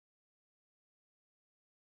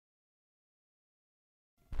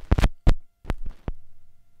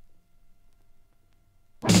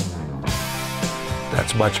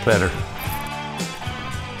gets much better.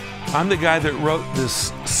 I'm the guy that wrote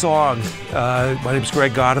this song. My name's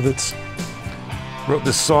Greg Godovitz. Wrote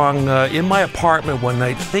this song in my apartment one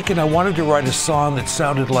night, thinking I wanted to write a song that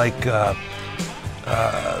sounded like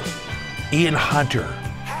Ian Hunter.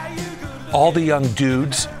 All the young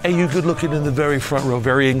dudes. Hey, you good looking in the very front row,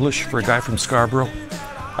 very English for a guy from Scarborough.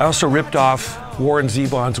 I also ripped off Warren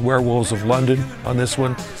Zevon's Werewolves of London on this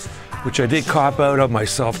one, which I did cop out of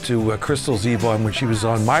myself to Crystal Zevon when she was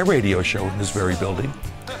on my radio show in this very building.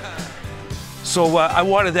 So I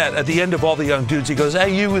wanted that at the end of All the Young Dudes. He goes,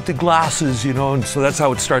 hey, you with the glasses, you know, and so that's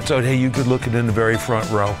how it starts out. Hey, you good looking in the very front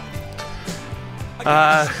row.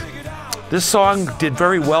 This song did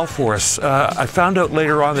very well for us. I found out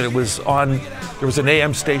later on that it was on, there was an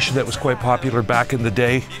AM station that was quite popular back in the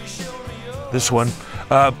day, this one.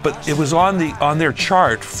 But it was on their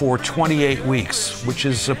chart for 28 weeks, which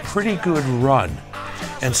is a pretty good run.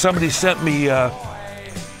 And somebody sent me a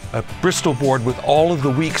Bristol board with all of the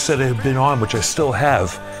weeks that it had been on, which I still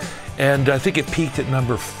have. And I think it peaked at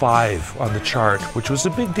number 5 on the chart, which was a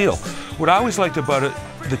big deal. What I always liked about it,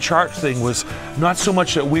 the chart thing, was not so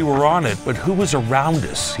much that we were on it, but who was around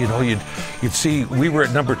us. You know, you'd see we were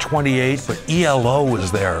at number 28, but ELO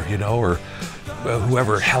was there, you know, or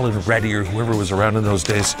whoever, Helen Reddy or whoever was around in those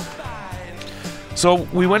days. So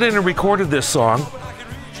we went in and recorded this song,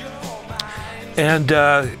 and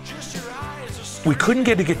we couldn't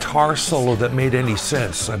get a guitar solo that made any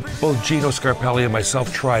sense. Both Gino Scarpelli and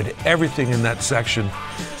myself tried everything in that section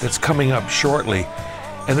that's coming up shortly.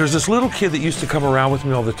 And there's this little kid that used to come around with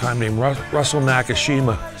me all the time named Russell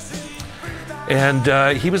Nakashima.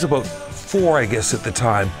 And he was about 4, I guess, at the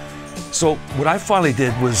time. So what I finally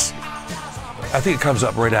did was, I think it comes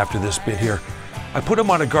up right after this bit here. I put him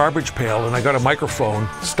on a garbage pail and I got a microphone,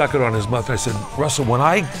 stuck it on his mouth. I said, Russell, when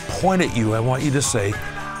I point at you, I want you to say,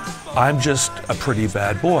 I'm just a pretty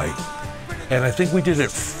bad boy. And I think we did it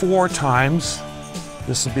 4 times.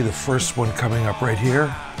 This will be the first one coming up right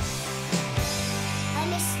here. I'm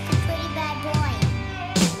just a pretty bad boy.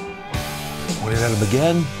 Point it at him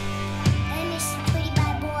again. I'm just a pretty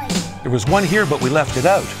bad boy. There was one here, but we left it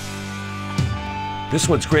out. This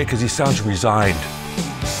one's great because he sounds resigned.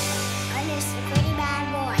 I'm just a pretty bad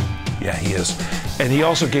boy. Yeah, he is. And he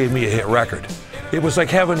also gave me a hit record. It was like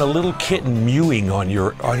having a little kitten mewing on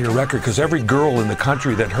your record, because every girl in the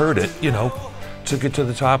country that heard it, you know, took it to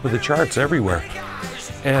the top of the charts everywhere.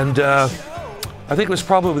 And I think it was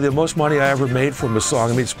probably the most money I ever made from a song.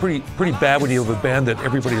 I mean, it's pretty bad when you have a band that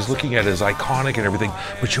everybody's looking at as iconic and everything,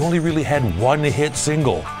 but you only really had one hit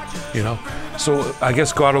single, you know? So I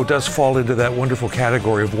guess Goddo does fall into that wonderful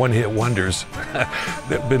category of one-hit wonders that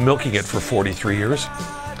have been milking it for 43 years.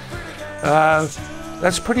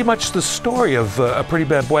 That's pretty much the story of A Pretty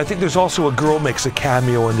Bad Boy. I think there's also a girl makes a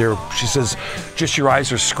cameo in there. She says, just your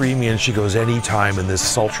eyes are screaming, and she goes, anytime, in this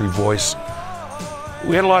sultry voice.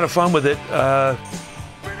 We had a lot of fun with it. I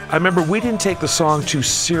remember we didn't take the song too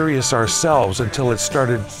serious ourselves until it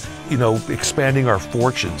started, you know, expanding our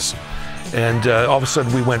fortunes. And all of a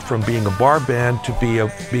sudden we went from being a bar band to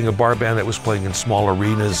being a bar band that was playing in small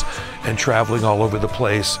arenas and traveling all over the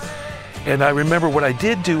place. And I remember what I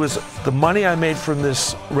did do is the money I made from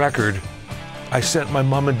this record, I sent my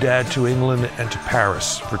mom and dad to England and to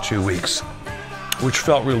Paris for 2 weeks, which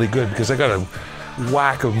felt really good because I got a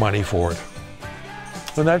whack of money for it.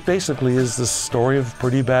 And that basically is the story of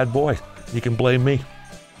Pretty Bad Boy. You can blame me.